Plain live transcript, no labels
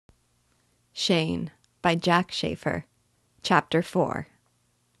Shane by Jack Schaefer. Chapter 4.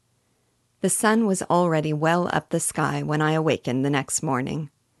 The sun was already well up the sky when I awakened the next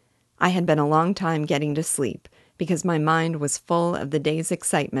morning. I had been a long time getting to sleep because my mind was full of the day's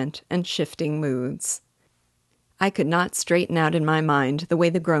excitement and shifting moods. I could not straighten out in my mind the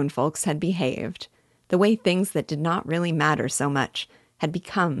way the grown folks had behaved, the way things that did not really matter so much had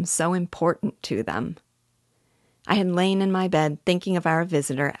become so important to them. I had lain in my bed thinking of our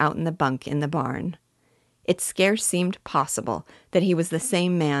visitor out in the bunk in the barn. It scarce seemed possible that he was the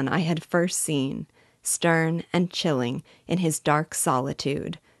same man I had first seen, stern and chilling in his dark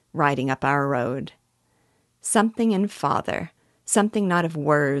solitude, riding up our road. Something in Father, something not of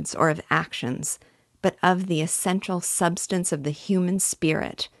words or of actions, but of the essential substance of the human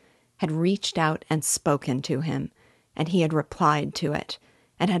spirit, had reached out and spoken to him, and he had replied to it,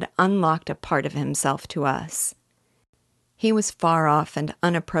 and had unlocked a part of himself to us. He was far off and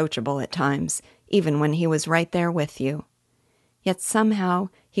unapproachable at times, even when he was right there with you. Yet somehow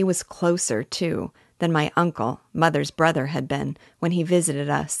he was closer, too, than my uncle, Mother's brother, had been when he visited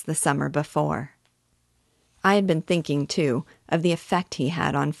us the summer before. I had been thinking, too, of the effect he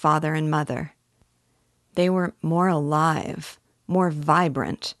had on Father and Mother. They were more alive, more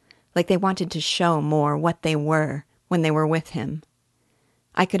vibrant, like they wanted to show more what they were when they were with him.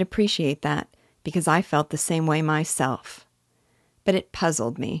 I could appreciate that because I felt the same way myself. But it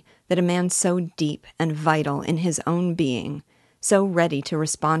puzzled me that a man so deep and vital in his own being, so ready to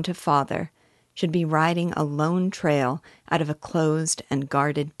respond to Father, should be riding a lone trail out of a closed and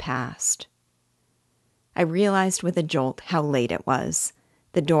guarded past. I realized with a jolt how late it was.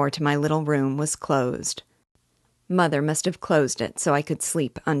 The door to my little room was closed. Mother must have closed it so I could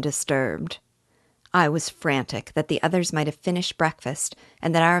sleep undisturbed. I was frantic that the others might have finished breakfast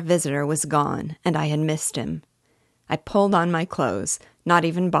and that our visitor was gone and I had missed him. I pulled on my clothes, not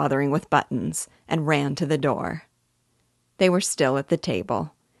even bothering with buttons, and ran to the door. They were still at the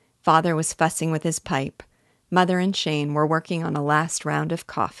table. Father was fussing with his pipe. Mother and Shane were working on a last round of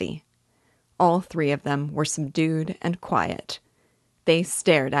coffee. All three of them were subdued and quiet. They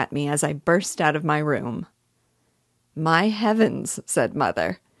stared at me as I burst out of my room. "My heavens," said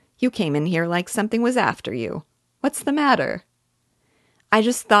Mother. "You came in here like something was after you. What's the matter?" "I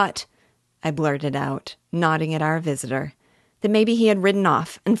just thought," I blurted out, nodding at our visitor, "that maybe he had ridden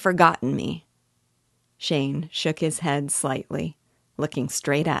off and forgotten me." Shane shook his head slightly, looking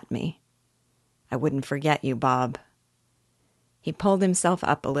straight at me. "I wouldn't forget you, Bob." He pulled himself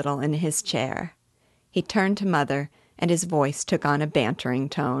up a little in his chair. He turned to Mother, and his voice took on a bantering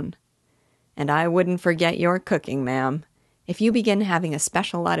tone. "And I wouldn't forget your cooking, ma'am. If you begin having a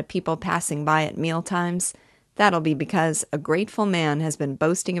special lot of people passing by at mealtimes, that'll be because a grateful man has been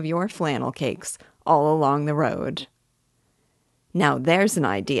boasting of your flannel cakes all along the road." "Now there's an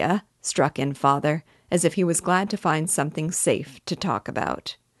idea," struck in Father, as if he was glad to find something safe to talk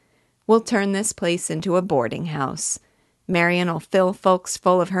about. "We'll turn this place into a boarding house. Marian'll fill folks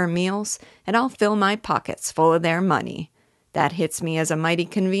full of her meals, and I'll fill my pockets full of their money. That hits me as a mighty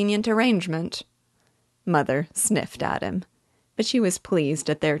convenient arrangement." Mother sniffed at him, but she was pleased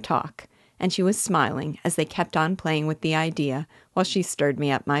at their talk, and she was smiling as they kept on playing with the idea while she stirred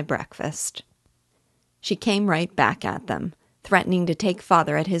me up my breakfast. She came right back at them, threatening to take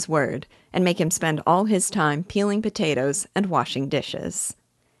Father at his word and make him spend all his time peeling potatoes and washing dishes.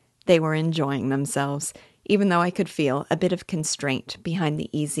 They were enjoying themselves, even though I could feel a bit of constraint behind the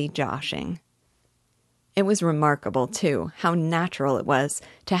easy joshing. It was remarkable, too, how natural it was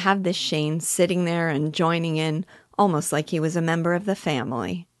to have this Shane sitting there and joining in almost like he was a member of the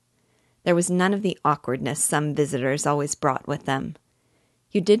family. There was none of the awkwardness some visitors always brought with them.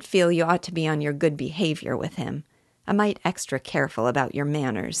 You did feel you ought to be on your good behavior with him, a mite extra careful about your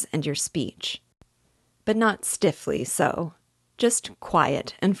manners and your speech. But not stiffly so, just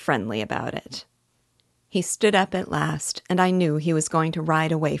quiet and friendly about it. He stood up at last, and I knew he was going to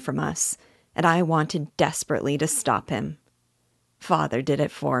ride away from us, and I wanted desperately to stop him. Father did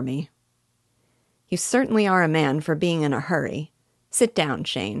it for me. "You certainly are a man for being in a hurry. Sit down,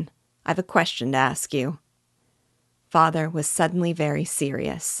 Shane. I've a question to ask you." Father was suddenly very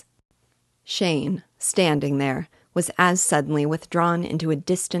serious. Shane, standing there, was as suddenly withdrawn into a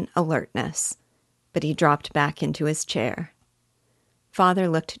distant alertness, but he dropped back into his chair. Father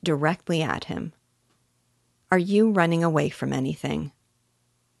looked directly at him. "Are you running away from anything?"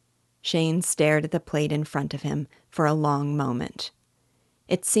 Shane stared at the plate in front of him for a long moment.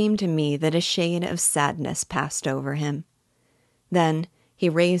 It seemed to me that a shade of sadness passed over him. Then he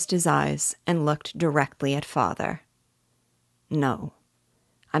raised his eyes and looked directly at Father. "No,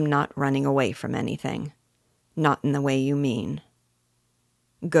 I'm not running away from anything. Not in the way you mean."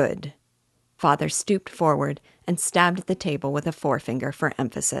 "Good." Father stooped forward and stabbed the table with a forefinger for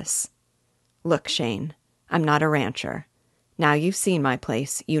emphasis. "Look, Shane, I'm not a rancher. Now you've seen my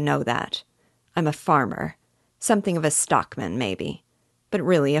place, you know that. I'm a farmer. Something of a stockman, maybe. But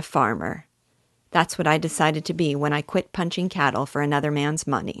really a farmer. That's what I decided to be when I quit punching cattle for another man's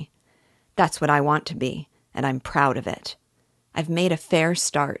money. That's what I want to be, and I'm proud of it. I've made a fair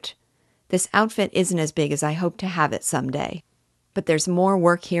start. This outfit isn't as big as I hope to have it someday. But there's more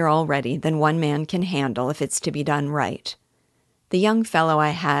work here already than one man can handle if it's to be done right. The young fellow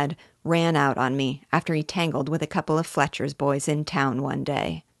I had ran out on me after he tangled with a couple of Fletcher's boys in town one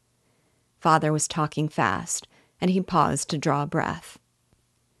day." Father was talking fast, and he paused to draw breath.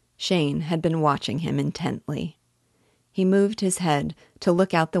 Shane had been watching him intently. He moved his head to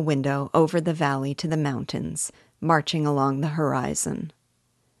look out the window over the valley to the mountains, marching along the horizon.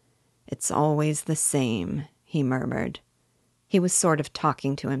 "It's always the same," he murmured. He was sort of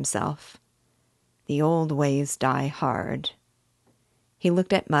talking to himself. "The old ways die hard." He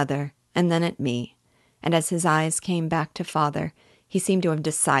looked at Mother and then at me, and as his eyes came back to Father, he seemed to have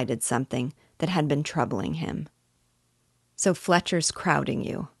decided something that had been troubling him. "So Fletcher's crowding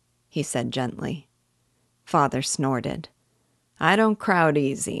you," he said gently. Father snorted. "I don't crowd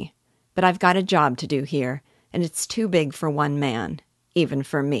easy, but I've got a job to do here, and it's too big for one man, even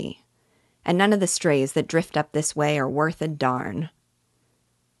for me. And none of the strays that drift up this way are worth a darn."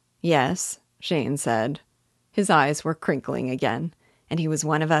 "Yes," Shane said. His eyes were crinkling again, and he was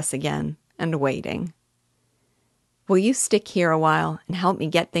one of us again, and waiting. "Will you stick here a while and help me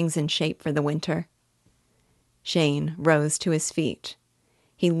get things in shape for the winter?" Shane rose to his feet.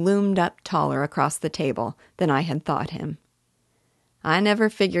 He loomed up taller across the table than I had thought him. "I never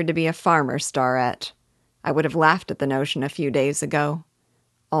figured to be a farmer, Starrett. I would have laughed at the notion a few days ago.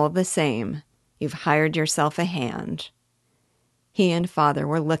 All the same, you've hired yourself a hand." He and Father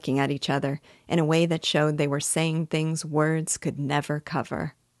were looking at each other in a way that showed they were saying things words could never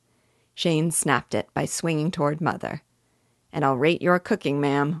cover. Shane snapped it by swinging toward Mother. "And I'll rate your cooking,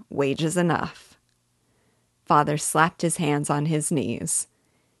 ma'am. Wages enough." Father slapped his hands on his knees.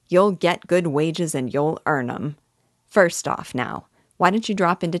 "You'll get good wages and you'll earn 'em. First off now, why don't you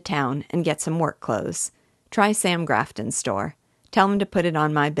drop into town and get some work clothes? Try Sam Grafton's store. Tell him to put it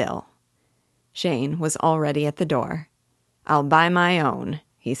on my bill." Shane was already at the door. "I'll buy my own,"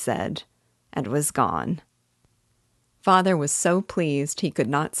 he said, and was gone. Father was so pleased he could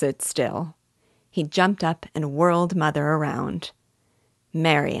not sit still. He jumped up and whirled Mother around.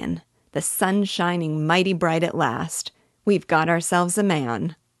 "Marion, the sun's shining mighty bright at last. We've got ourselves a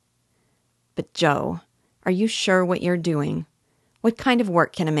man." "But Joe, are you sure what you're doing? What kind of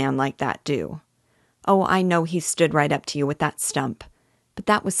work can a man like that do? Oh, I know he stood right up to you with that stump, but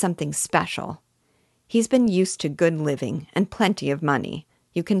that was something special. He's been used to good living and plenty of money.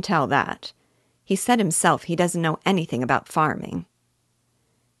 You can tell that. He said himself he doesn't know anything about farming."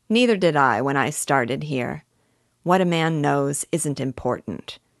 "Neither did I when I started here. What a man knows isn't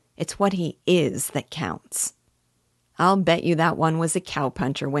important. It's what he is that counts. I'll bet you that one was a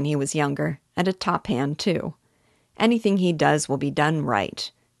cowpuncher when he was younger, and a top hand, too. Anything he does will be done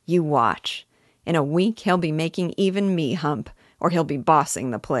right. You watch. In a week he'll be making even me hump, or he'll be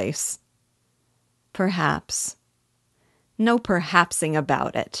bossing the place." "Perhaps." "No perhapsing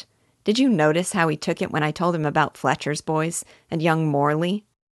about it. Did you notice how he took it when I told him about Fletcher's boys and young Morley?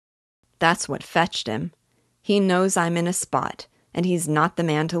 That's what fetched him. He knows I'm in a spot, and he's not the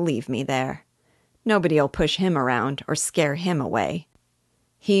man to leave me there. Nobody'll push him around or scare him away.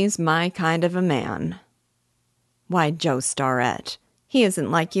 He's my kind of a man." "Why, Joe Starrett, he isn't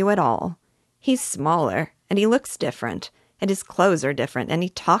like you at all. He's smaller, and he looks different, and his clothes are different, and he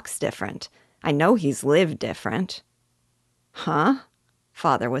talks different. I know he's lived different." "Huh?"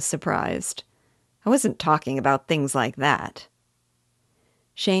 Father was surprised. "I wasn't talking about things like that."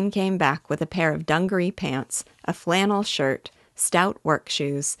 Shane came back with a pair of dungaree pants, a flannel shirt, stout work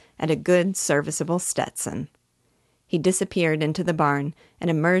shoes, and a good, serviceable Stetson. He disappeared into the barn and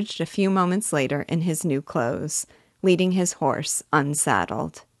emerged a few moments later in his new clothes, leading his horse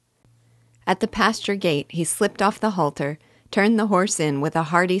unsaddled. At the pasture gate, he slipped off the halter, turned the horse in with a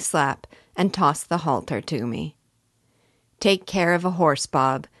hearty slap, and tossed the halter to me. "Take care of a horse,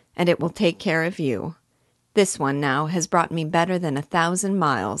 Bob, and it will take care of you. This one now has brought me better than 1,000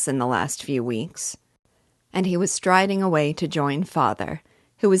 miles in the last few weeks." And he was striding away to join Father,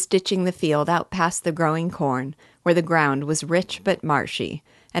 who was ditching the field out past the growing corn, where the ground was rich but marshy,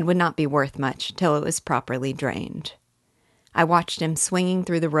 and would not be worth much till it was properly drained. I watched him swinging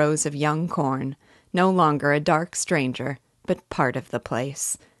through the rows of young corn, no longer a dark stranger, but part of the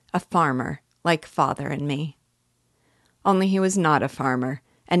place, a farmer, like Father and me. Only he was not a farmer,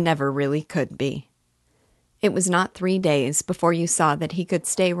 and never really could be. It was not 3 days before you saw that he could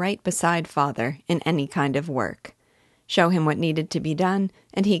stay right beside Father in any kind of work. Show him what needed to be done,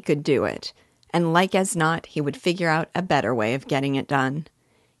 and he could do it, and like as not, he would figure out a better way of getting it done.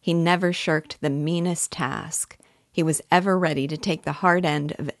 He never shirked the meanest task. He was ever ready to take the hard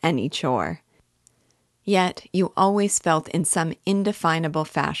end of any chore. Yet you always felt in some indefinable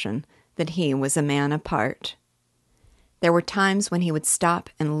fashion that he was a man apart. There were times when he would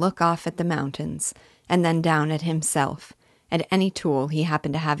stop and look off at the mountains, and then down at himself, at any tool he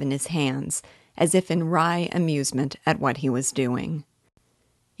happened to have in his hands, as if in wry amusement at what he was doing.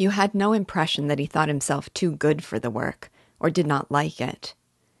 You had no impression that he thought himself too good for the work, or did not like it.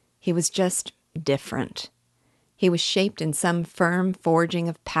 He was just different. He was shaped in some firm forging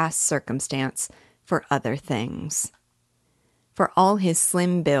of past circumstance for other things. For all his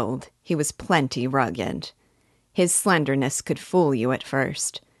slim build, he was plenty rugged. His slenderness could fool you at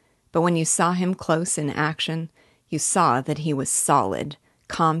first, but when you saw him close in action, you saw that he was solid,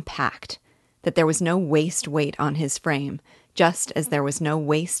 compact, that there was no waste weight on his frame, just as there was no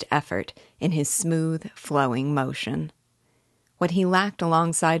waste effort in his smooth, flowing motion. What he lacked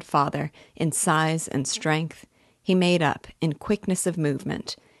alongside Father in size and strength, he made up in quickness of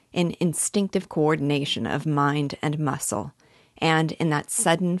movement, in instinctive coordination of mind and muscle, and in that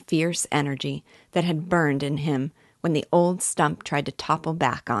sudden fierce energy that had burned in him when the old stump tried to topple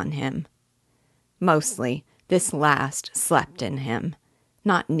back on him. Mostly, this last slept in him,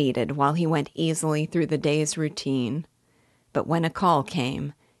 not needed while he went easily through the day's routine. But when a call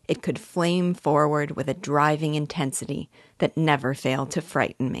came, it could flame forward with a driving intensity that never failed to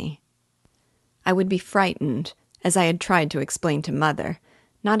frighten me. I would be frightened, as I had tried to explain to Mother,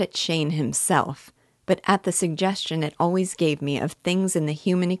 not at Shane himself, but at the suggestion it always gave me of things in the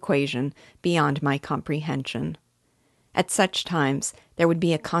human equation beyond my comprehension. At such times, there would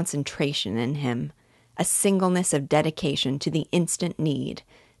be a concentration in him, a singleness of dedication to the instant need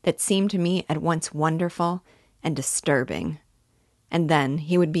that seemed to me at once wonderful and disturbing. And then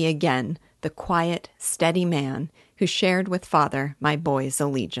he would be again the quiet, steady man who shared with Father my boy's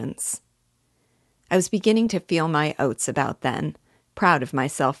allegiance. I was beginning to feel my oats about then, proud of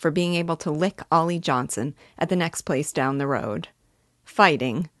myself for being able to lick Ollie Johnson at the next place down the road.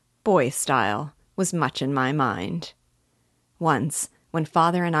 Fighting, boy style, was much in my mind. Once, when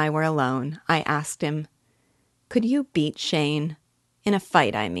Father and I were alone, I asked him, "Could you beat Shane? In a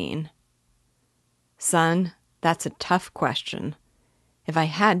fight, I mean." "Son, that's a tough question. If I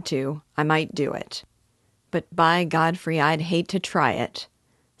had to, I might do it. But by Godfrey, I'd hate to try it.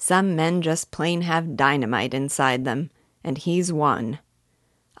 Some men just plain have dynamite inside them, and he's one.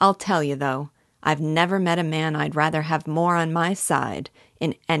 I'll tell you, though, I've never met a man I'd rather have more on my side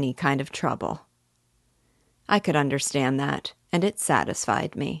in any kind of trouble." I could understand that, and it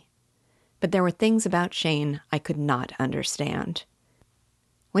satisfied me. But there were things about Shane I could not understand.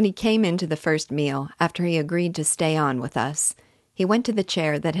 When he came into the first meal after he agreed to stay on with us, he went to the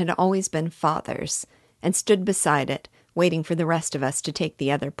chair that had always been Father's and stood beside it, waiting for the rest of us to take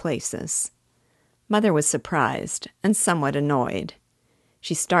the other places. Mother was surprised and somewhat annoyed.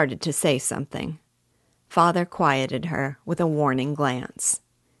 She started to say something. Father quieted her with a warning glance.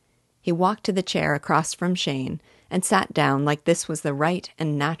 He walked to the chair across from Shane and sat down like this was the right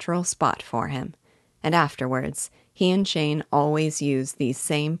and natural spot for him, and afterwards he and Shane always used these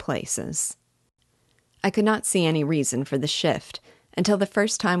same places. I could not see any reason for the shift until the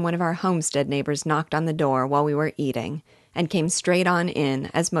first time one of our homestead neighbors knocked on the door while we were eating, and came straight on in,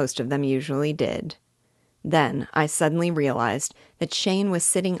 as most of them usually did. Then I suddenly realized that Shane was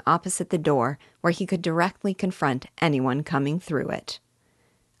sitting opposite the door where he could directly confront anyone coming through it.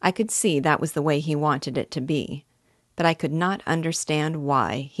 I could see that was the way he wanted it to be, but I could not understand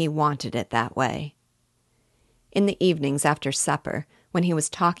why he wanted it that way. In the evenings after supper, when he was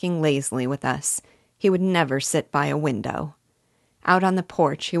talking lazily with us, he would never sit by a window. Out on the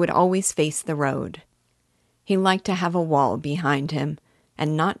porch he would always face the road. He liked to have a wall behind him,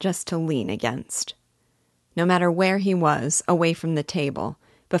 and not just to lean against. No matter where he was, away from the table,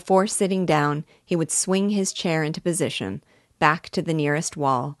 before sitting down he would swing his chair into position, back to the nearest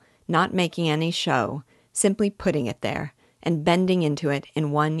wall, not making any show, simply putting it there, and bending into it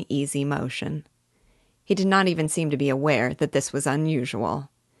in one easy motion. He did not even seem to be aware that this was unusual.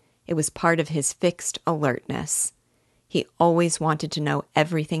 It was part of his fixed alertness. He always wanted to know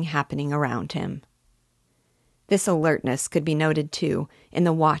everything happening around him. This alertness could be noted, too, in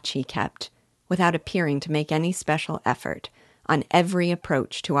the watch he kept, without appearing to make any special effort, on every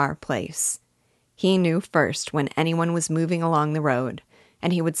approach to our place. He knew first when anyone was moving along the road,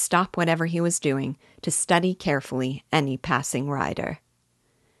 and he would stop whatever he was doing to study carefully any passing rider.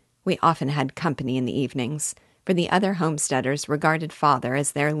 We often had company in the evenings, for the other homesteaders regarded Father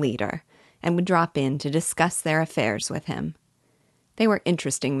as their leader, and would drop in to discuss their affairs with him. They were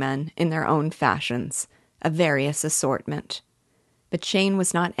interesting men in their own fashions, a various assortment. But Shane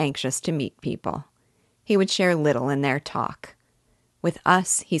was not anxious to meet people. He would share little in their talk. With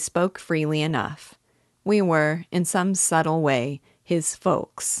us, he spoke freely enough. We were, in some subtle way, his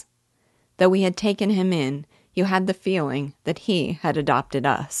folks. Though we had taken him in, you had the feeling that he had adopted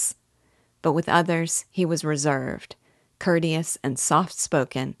us. But with others, he was reserved, courteous and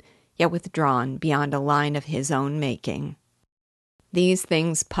soft-spoken, yet withdrawn beyond a line of his own making. These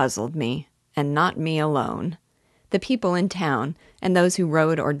things puzzled me, and not me alone. The people in town, and those who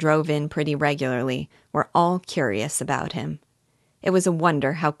rode or drove in pretty regularly, were all curious about him. It was a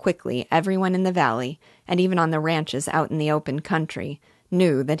wonder how quickly everyone in the valley, and even on the ranches out in the open country,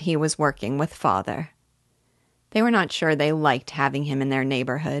 knew that he was working with Father. They were not sure they liked having him in their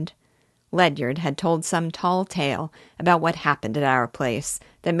neighborhood. Ledyard had told some tall tale about what happened at our place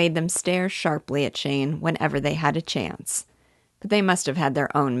that made them stare sharply at Shane whenever they had a chance. But they must have had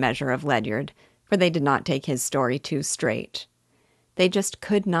their own measure of Ledyard, for they did not take his story too straight. They just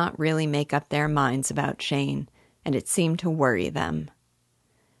could not really make up their minds about Shane, and it seemed to worry them.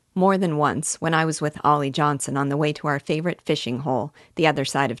 More than once, when I was with Ollie Johnson on the way to our favorite fishing hole, the other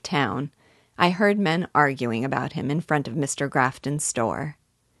side of town, I heard men arguing about him in front of Mr. Grafton's store.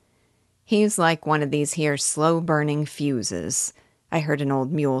 "He's like one of these here slow-burning fuses," I heard an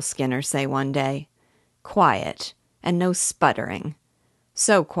old mule skinner say one day. "Quiet, and no sputtering.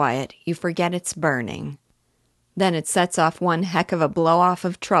 So quiet you forget it's burning. Then it sets off one heck of a blow-off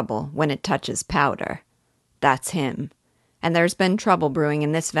of trouble when it touches powder. That's him. And there's been trouble brewing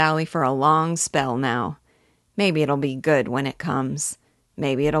in this valley for a long spell now. Maybe it'll be good when it comes.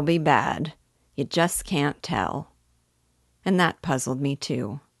 Maybe it'll be bad. You just can't tell." And that puzzled me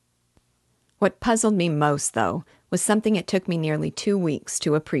too. What puzzled me most, though, was something it took me nearly 2 weeks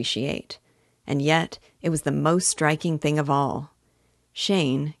to appreciate. And yet, it was the most striking thing of all.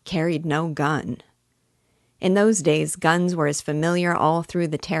 Shane carried no gun. In those days, guns were as familiar all through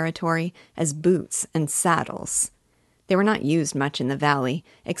the territory as boots and saddles. They were not used much in the valley,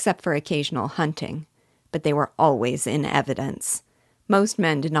 except for occasional hunting, but they were always in evidence. Most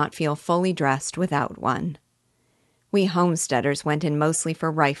men did not feel fully dressed without one. We homesteaders went in mostly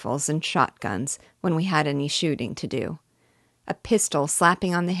for rifles and shotguns when we had any shooting to do. A pistol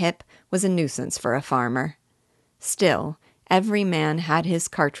slapping on the hip was a nuisance for a farmer. Still, every man had his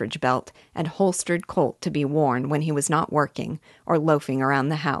cartridge belt and holstered Colt to be worn when he was not working or loafing around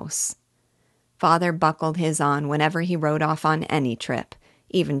the house. Father buckled his on whenever he rode off on any trip,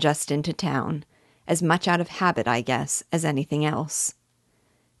 even just into town, as much out of habit, I guess, as anything else.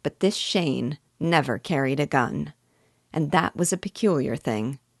 But this Shane never carried a gun, and that was a peculiar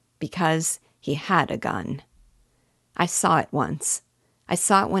thing, because he had a gun. I saw it once. I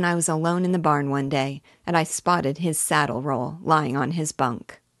saw it when I was alone in the barn one day, and I spotted his saddle roll lying on his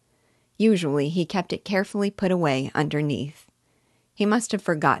bunk. Usually he kept it carefully put away underneath. He must have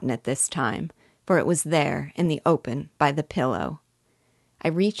forgotten it this time, for it was there in the open by the pillow. I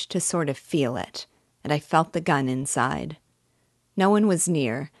reached to sort of feel it, and I felt the gun inside. No one was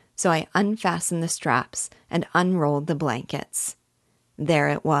near, so I unfastened the straps and unrolled the blankets. There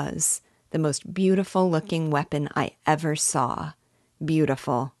it was, the most beautiful-looking weapon I ever saw.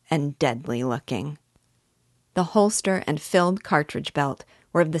 Beautiful and deadly-looking. The holster and filled cartridge belt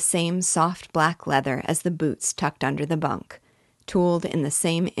were of the same soft black leather as the boots tucked under the bunk, tooled in the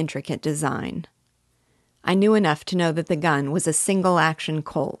same intricate design. I knew enough to know that the gun was a single-action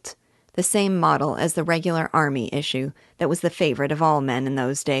Colt, the same model as the regular Army issue that was the favorite of all men in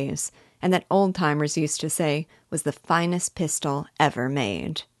those days, and that old-timers used to say was the finest pistol ever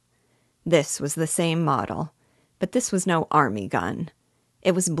made. This was the same model, but this was no Army gun.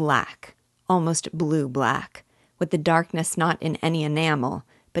 It was black, almost blue-black, with the darkness not in any enamel,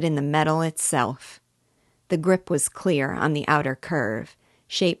 but in the metal itself. The grip was clear on the outer curve,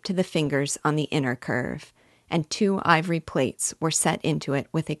 shaped to the fingers on the inner curve, and 2 ivory plates were set into it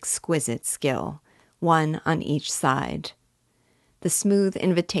with exquisite skill, one on each side. The smooth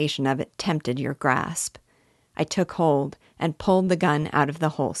invitation of it tempted your grasp. I took hold and pulled the gun out of the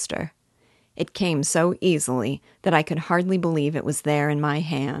holster. It came so easily that I could hardly believe it was there in my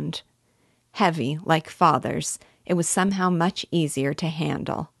hand. Heavy, like Father's, it was somehow much easier to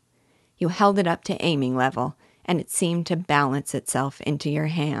handle. You held it up to aiming level, and it seemed to balance itself into your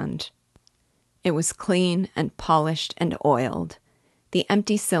hand. It was clean and polished and oiled. The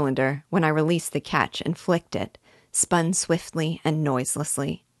empty cylinder, when I released the catch and flicked it, spun swiftly and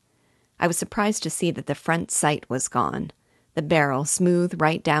noiselessly. I was surprised to see that the front sight was gone. the barrel smooth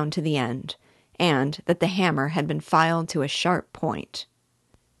right down to the end, and that the hammer had been filed to a sharp point.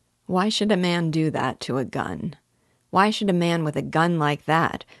 Why should a man do that to a gun? Why should a man with a gun like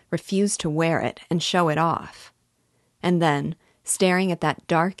that refuse to wear it and show it off? And then, staring at that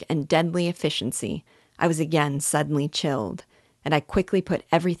dark and deadly efficiency, I was again suddenly chilled, and I quickly put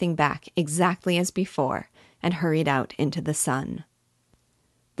everything back exactly as before and hurried out into the sun.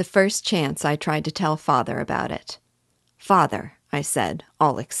 The first chance I tried to tell Father about it. "Father," I said,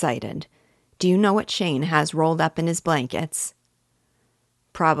 all excited, "do you know what Shane has rolled up in his blankets?"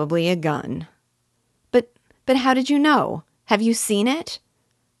 "Probably a gun." But how did you know? Have you seen it?"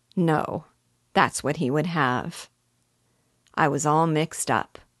 "No, that's what he would have." I was all mixed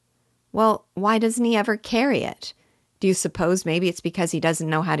up. "Well, why doesn't he ever carry it? Do you suppose maybe it's because he doesn't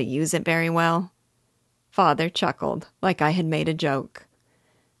know how to use it very well?" Father chuckled, like I had made a joke.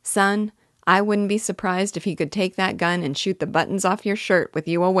 "Son, I wouldn't be surprised if he could take that gun and shoot the buttons off your shirt with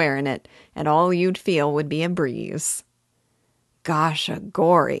you a-wearing it, and all you'd feel would be a breeze."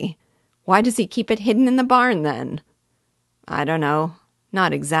 "Gosh-a-gory. Why does he keep it hidden in the barn, then?" "I don't know.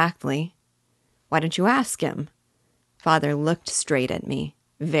 Not exactly." "Why don't you ask him?" Father looked straight at me,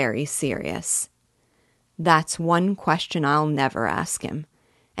 very serious. "That's one question I'll never ask him,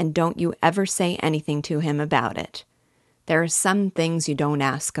 and don't you ever say anything to him about it. There are some things you don't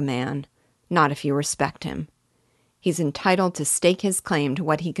ask a man, not if you respect him. He's entitled to stake his claim to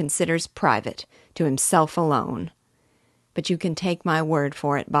what he considers private, to himself alone. But you can take my word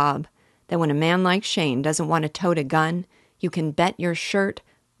for it, Bob, that when a man like Shane doesn't want to tote a gun, you can bet your shirt,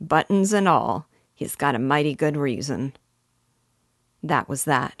 buttons and all, he's got a mighty good reason." That was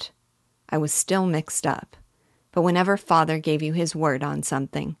that. I was still mixed up, but whenever Father gave you his word on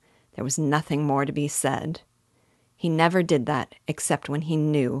something, there was nothing more to be said. He never did that except when he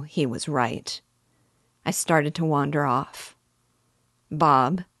knew he was right. I started to wander off.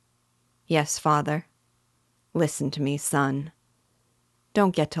 "Bob." "Yes, Father." "Listen to me, son.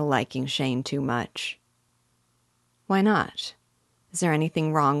 Don't get to liking Shane too much." "Why not? Is there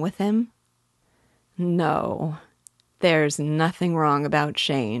anything wrong with him?" "No, there's nothing wrong about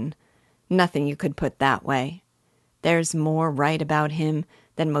Shane. Nothing you could put that way. There's more right about him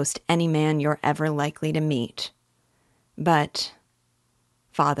than most any man you're ever likely to meet. But,"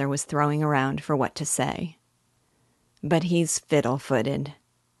 Father was throwing around for what to say, "but he's fiddle-footed.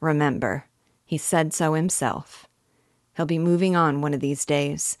 Remember, he said so himself. He'll be moving on one of these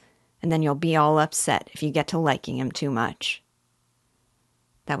days, and then you'll be all upset if you get to liking him too much."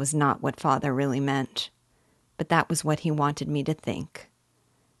 That was not what Father really meant, but that was what he wanted me to think.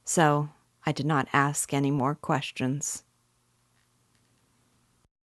 So I did not ask any more questions.